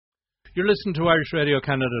You're listening to Irish Radio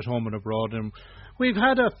Canada at home and abroad, and we've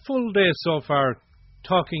had a full day so far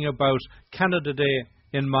talking about Canada Day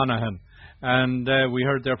in Monaghan. And we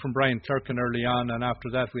heard there from Brian Clerkin early on, and after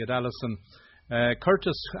that we had Alison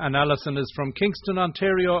Curtis, and Alison is from Kingston,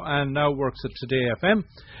 Ontario, and now works at Today FM.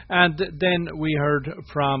 And then we heard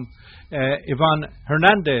from Yvonne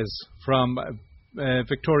Hernandez from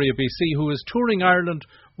Victoria, BC, who is touring Ireland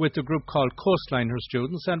with a group called Coastline, her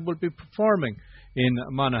students, and will be performing in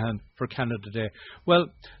Monaghan for Canada Day. Well,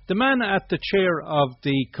 the man at the chair of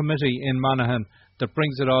the committee in Monaghan that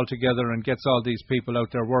brings it all together and gets all these people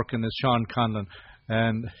out there working is Sean Conlon.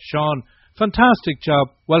 And Sean, fantastic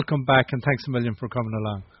job. Welcome back, and thanks a million for coming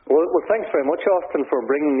along. Well, thanks very much, Austin, for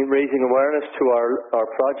raising awareness to our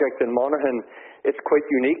project in Monaghan. It's quite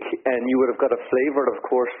unique, and you would have got a flavour, of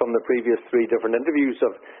course, from the previous 3 different interviews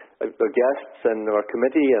of guests and our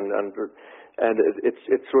committee, and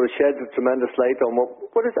it sort of sheds a tremendous light on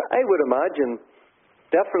what is, I would imagine,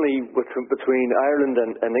 definitely between Ireland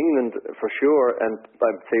and England for sure, and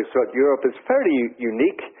I'd say throughout Europe, is fairly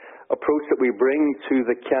unique approach that we bring to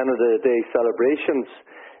the Canada Day celebrations,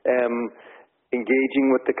 engaging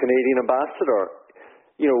with the Canadian ambassador,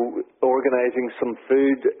 organising some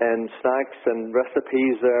food and snacks and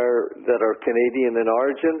recipes there that are Canadian in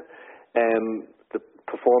origin, the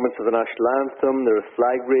performance of the national anthem, there's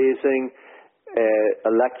flag raising,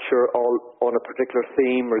 a lecture all on a particular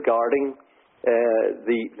theme regarding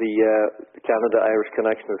the Canada-Irish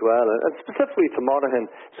connection as well, and specifically to Monaghan,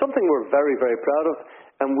 something we're very, very proud of.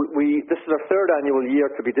 And this is our 3rd annual year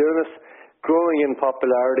to be doing this, growing in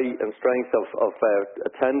popularity and strength of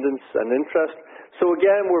attendance and interest. So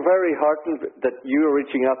again, we're very heartened that you are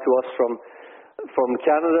reaching out to us from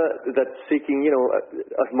Canada, that's seeking,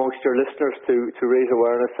 amongst your listeners to raise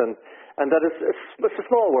awareness, and that it's a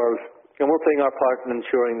small world, and we're playing our part in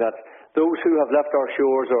ensuring that those who have left our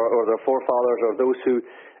shores or their forefathers, or those who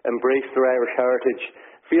embrace their Irish heritage,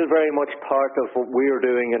 feel very much part of what we're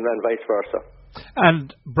doing, and vice versa.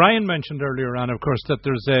 And Brian mentioned earlier on, of course, that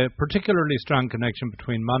there's a particularly strong connection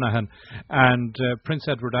between Monaghan and Prince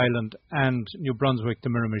Edward Island and New Brunswick, the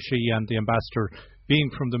Miramichi, and the ambassador being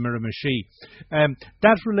from the Miramichi.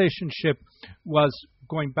 That relationship was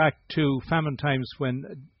going back to famine times when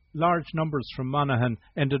large numbers from Monaghan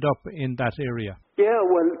ended up in that area. Yeah,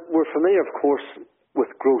 well, we're familiar, of course, with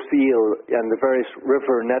Gross Eel and the various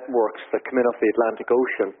river networks that come in off the Atlantic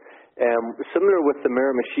Ocean. Similar with the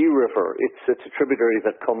Miramichi River, it's a tributary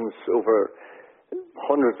that comes over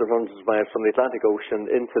hundreds of miles from the Atlantic Ocean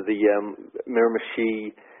into the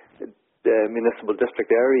Miramichi municipal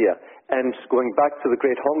district area. And going back to the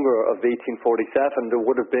Great Hunger of 1847, there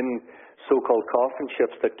would have been so-called coffin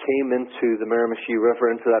ships that came into the Miramichi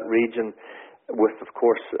River, into that region, with, of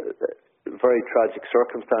course, very tragic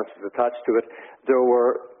circumstances attached to it. There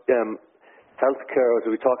were healthcare, as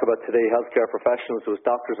we talk about today, healthcare professionals, those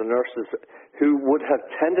doctors and nurses who would have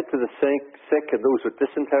tended to the sick and those with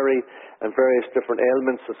dysentery and various different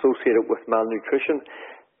ailments associated with malnutrition.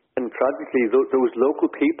 And tragically, those local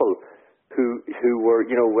people who were,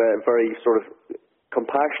 very sort of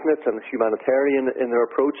compassionate and humanitarian in their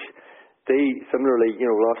approach, they similarly,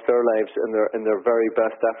 lost their lives in their very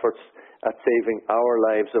best efforts at saving our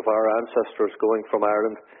lives of our ancestors going from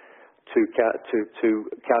Ireland to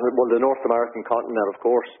Canada, well, the North American continent, of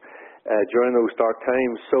course, during those dark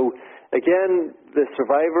times. So again, the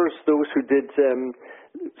survivors, those who did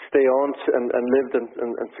stay on and lived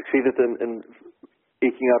and succeeded in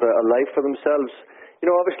eking out a life for themselves,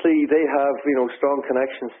 obviously they have, strong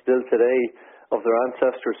connections still today of their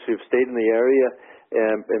ancestors who've stayed in the area,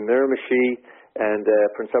 in Miramichi and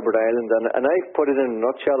Prince Edward Island. And I've put it in a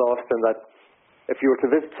nutshell, Austin, that if you were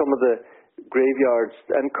to visit some of the graveyards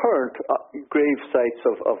and current grave sites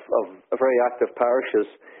of very active parishes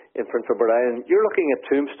in Prince Edward Island, you're looking at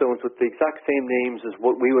tombstones with the exact same names as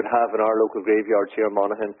what we would have in our local graveyards here in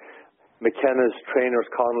Monaghan: McKenna's, Trainers,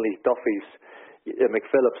 Connolly, Duffy's,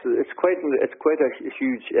 McPhillips. It's quite a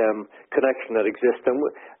huge connection that exists, and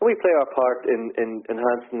we play our part in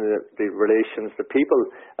enhancing the relations. The people,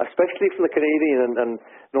 especially from the Canadian and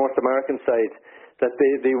North American side, that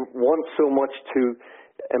they want so much to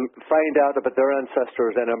find out about their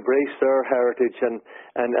ancestors and embrace their heritage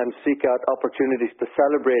and seek out opportunities to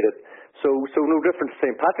celebrate it. So no different to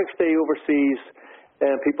St. Patrick's Day overseas.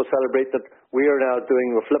 People celebrate that we are now doing,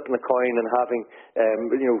 we're flipping the coin and having,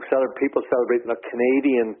 people celebrating a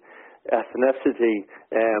Canadian ethnicity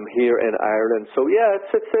here in Ireland. So yeah,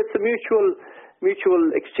 it's a mutual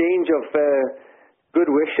exchange of good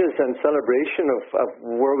wishes and celebration of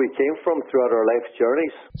where we came from throughout our life's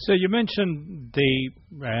journeys. So you mentioned the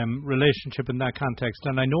relationship in that context,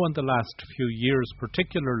 and I know in the last few years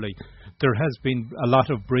particularly there has been a lot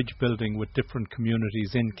of bridge building with different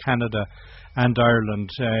communities in Canada and Ireland.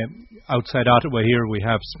 Outside Ottawa here we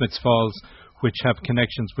have Smiths Falls, which have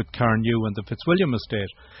connections with Carnew and the Fitzwilliam estate.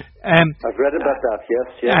 I've read about that, yes.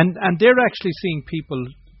 Yeah. And they're actually seeing people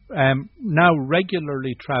now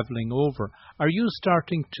regularly travelling over. Are you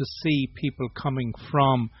starting to see people coming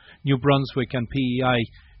from New Brunswick and PEI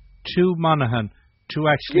to Monaghan to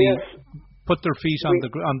actually put their feet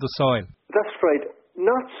on the soil? That's right.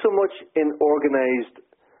 Not so much in organised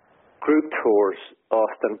group tours,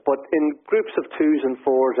 Austin, but in groups of twos and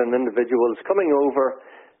fours and individuals coming over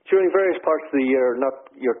during various parts of the year, not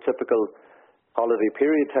your typical holiday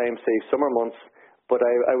period time, say summer months, but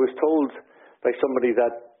I was told by somebody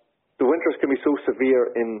that the winters can be so severe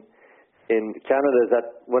in Canada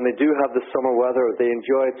that when they do have the summer weather, they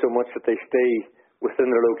enjoy it so much that they stay within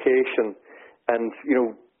their location and,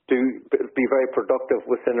 do be very productive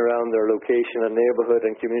within around their location and neighbourhood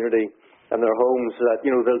and community and their homes, that,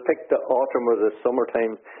 they'll pick the autumn or the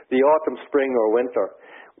summertime, the autumn, spring or winter,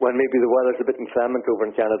 when maybe the weather's a bit inclement over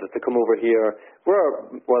in Canada, to come over here where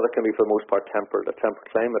our weather can be for the most part a temperate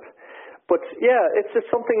climate. But yeah, it's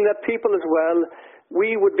something that people as well,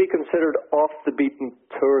 we would be considered off the beaten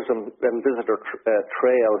tourism and visitor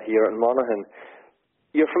trail here in Monaghan.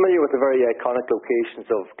 You're familiar with the very iconic locations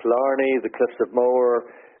of Killarney, the Cliffs of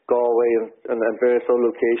Moher, Galway and various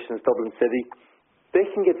other locations, Dublin City. They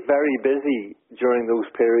can get very busy during those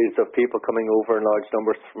periods of people coming over in large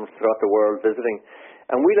numbers from throughout the world visiting.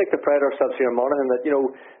 And we like to pride ourselves here in Monaghan that,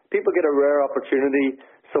 people get a rare opportunity.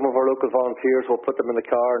 Some of our local volunteers will put them in the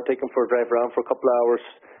car and take them for a drive around for a couple of hours,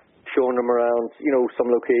 showing them around,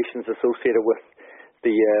 some locations associated with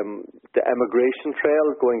the emigration trail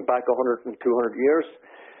going back 100 and 200 years.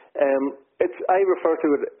 I refer to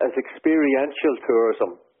it as experiential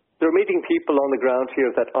tourism. They're meeting people on the ground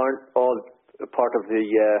here that aren't all part of the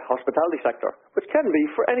hospitality sector, which can be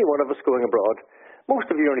for any one of us going abroad. Most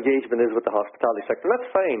of your engagement is with the hospitality sector.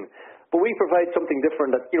 That's fine. But we provide something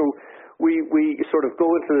different that, we sort of go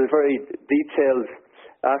into the very detailed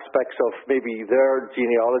aspects of maybe their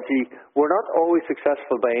genealogy. We're not always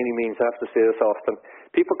successful by any means, I have to say this often.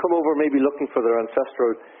 People come over maybe looking for their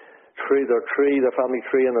ancestral tree, their family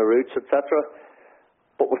tree and their roots, etc.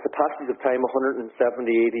 But with the passage of time, 170, 80,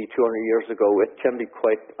 200 years ago, it can be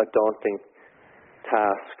quite a daunting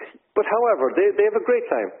task. But however, they have a great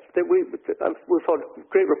time. We've had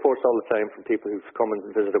great reports all the time from people who've come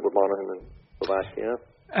and visited with Monaghan and go back,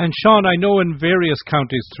 And Sean, I know in various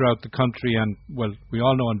counties throughout the country, and well, we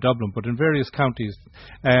all know in Dublin, but in various counties,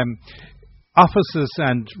 offices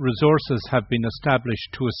and resources have been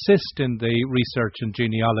established to assist in the research and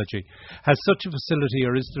genealogy. Has such a facility,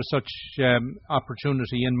 or is there such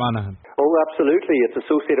opportunity in Monaghan? Oh, absolutely. It's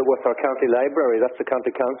associated with our county library. That's the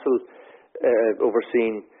county council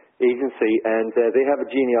overseen agency, and they have a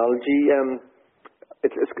genealogy.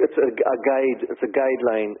 It's a guide. It's a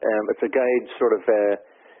guideline. It's a guide sort of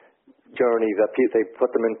journey that they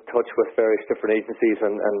put them in touch with various different agencies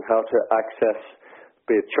and how to access,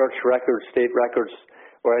 be it church records, state records,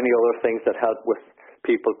 or any other things that help with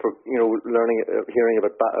people,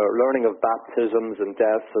 learning of baptisms and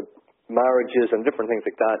deaths and marriages and different things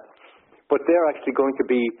like that. But they're actually going to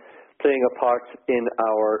be playing a part in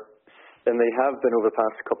and they have been over the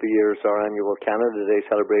past couple of years, our annual Canada Day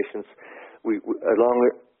celebrations.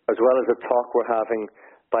 As well as a talk we're having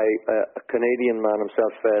by a Canadian man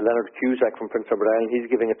himself, Leonard Cusack from Prince Edward Island. He's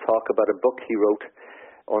giving a talk about a book he wrote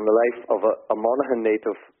on the life of a Monaghan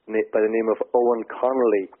native by the name of Owen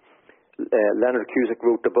Connolly. Leonard Cusack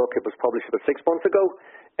wrote the book. It was published about 6 months ago,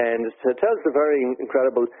 and it tells the very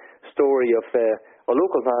incredible story of a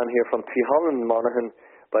local man here from Treholland, Monaghan,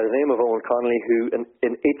 by the name of Owen Connolly, who in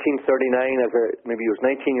 1839, maybe he was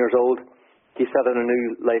 19 years old, he set on a new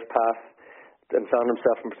life path and found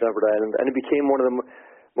himself in Prince Edward Island, and he became one of the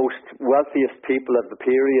most wealthiest people of the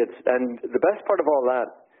period. And the best part of all that,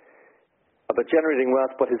 about generating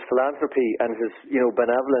wealth, but his philanthropy and his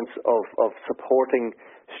benevolence of supporting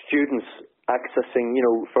students accessing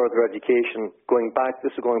further education,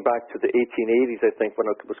 this is going back to the 1880s, I think, when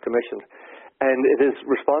it was commissioned, and it is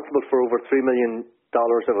responsible for over $3 million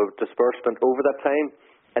of a disbursement over that time,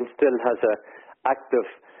 and still has a active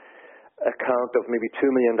account of maybe $2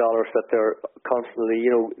 million that they're constantly,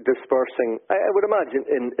 dispersing. I would imagine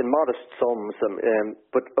in modest sums,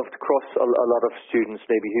 but across a lot of students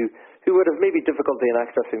maybe who would have maybe difficulty in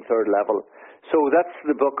accessing third level. So that's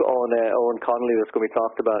the book on Owen Connolly that's going to be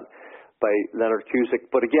talked about by Leonard Cusack.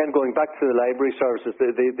 But again, going back to the library services,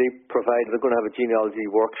 they're going to have a genealogy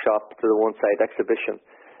workshop to the one-side exhibition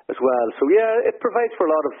as well. So yeah, it provides for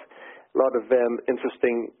a lot of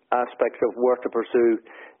interesting aspects of where to pursue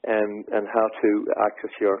and how to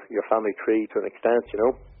access your family tree to an extent, you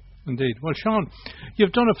know. Indeed. Well, Sean,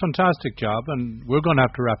 you've done a fantastic job, and we're going to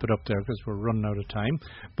have to wrap it up there because we're running out of time.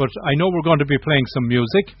 But I know we're going to be playing some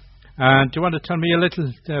music. And do you want to tell me a little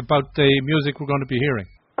about the music we're going to be hearing?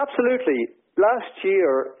 Absolutely. Last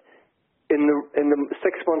year, in the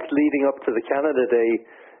 6 months leading up to the Canada Day,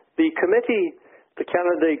 the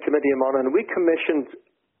Canada Day Committee in Monaghan, we commissioned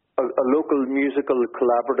a local musical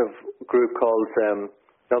collaborative group called,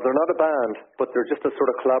 now they're not a band, but they're just a sort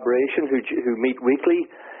of collaboration who meet weekly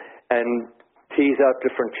and tease out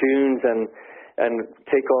different tunes and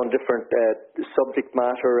take on different subject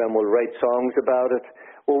matter and will write songs about it.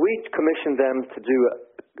 Well, we commissioned them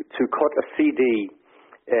to cut a CD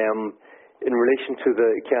in relation to the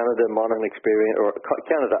Canada-Monaghan experience, or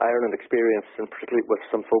Canada-Ireland experience, and particularly with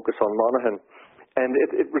some focus on Monaghan. And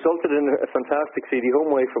it resulted in a fantastic CD,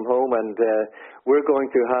 Home Away from Home, and we're going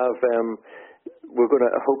to have...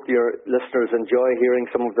 I hope your listeners enjoy hearing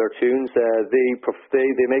some of their tunes.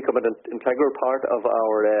 They make up an integral part of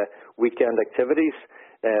our weekend activities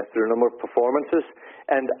through a number of performances.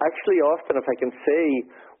 And actually, often, if I can say,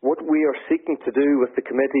 what we are seeking to do with the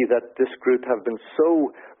committee, that this group have been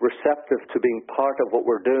so receptive to being part of what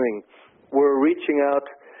we're doing, we're reaching out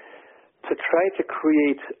to try to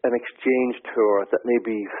create an exchange tour that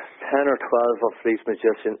maybe 10 or 12 of these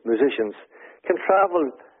musicians can travel.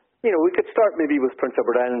 You know, we could start maybe with Prince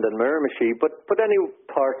Edward Island and Miramichi, but any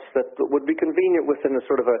parts that would be convenient within a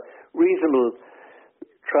sort of a reasonable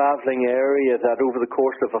travelling area, that over the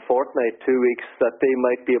course of a fortnight, 2 weeks, that they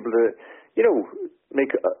might be able to, you know,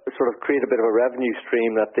 create a bit of a revenue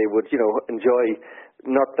stream that they would, you know, enjoy,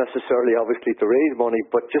 not necessarily obviously to raise money,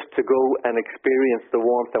 but just to go and experience the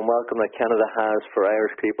warmth and welcome that Canada has for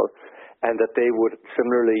Irish people, and that they would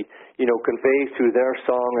similarly, you know, convey through their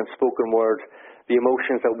song and spoken word the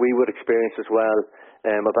emotions that we would experience as well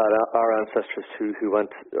about our ancestors who went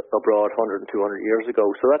abroad 100 and 200 years ago.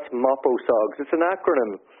 So that's MOPO SOGS. It's an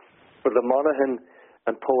acronym for the Monaghan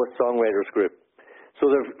and Poet-Songwriters Group. So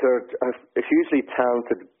they're a hugely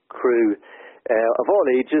talented crew of all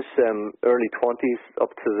ages, early 20s up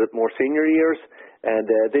to the more senior years. And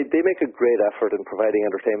they make a great effort in providing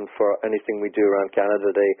entertainment for anything we do around Canada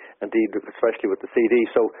Day, indeed, especially with the CD.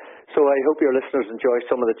 So I hope your listeners enjoy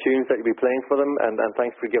some of the tunes that you'll be playing for them, and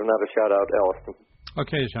thanks for giving that a shout-out, Austin.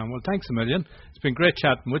 Okay, Sean. Well, thanks a million. It's been great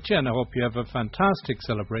chatting with you, and I hope you have a fantastic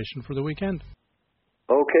celebration for the weekend.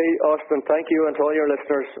 Okay, Austin, thank you, and to all your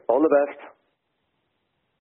listeners, all the best.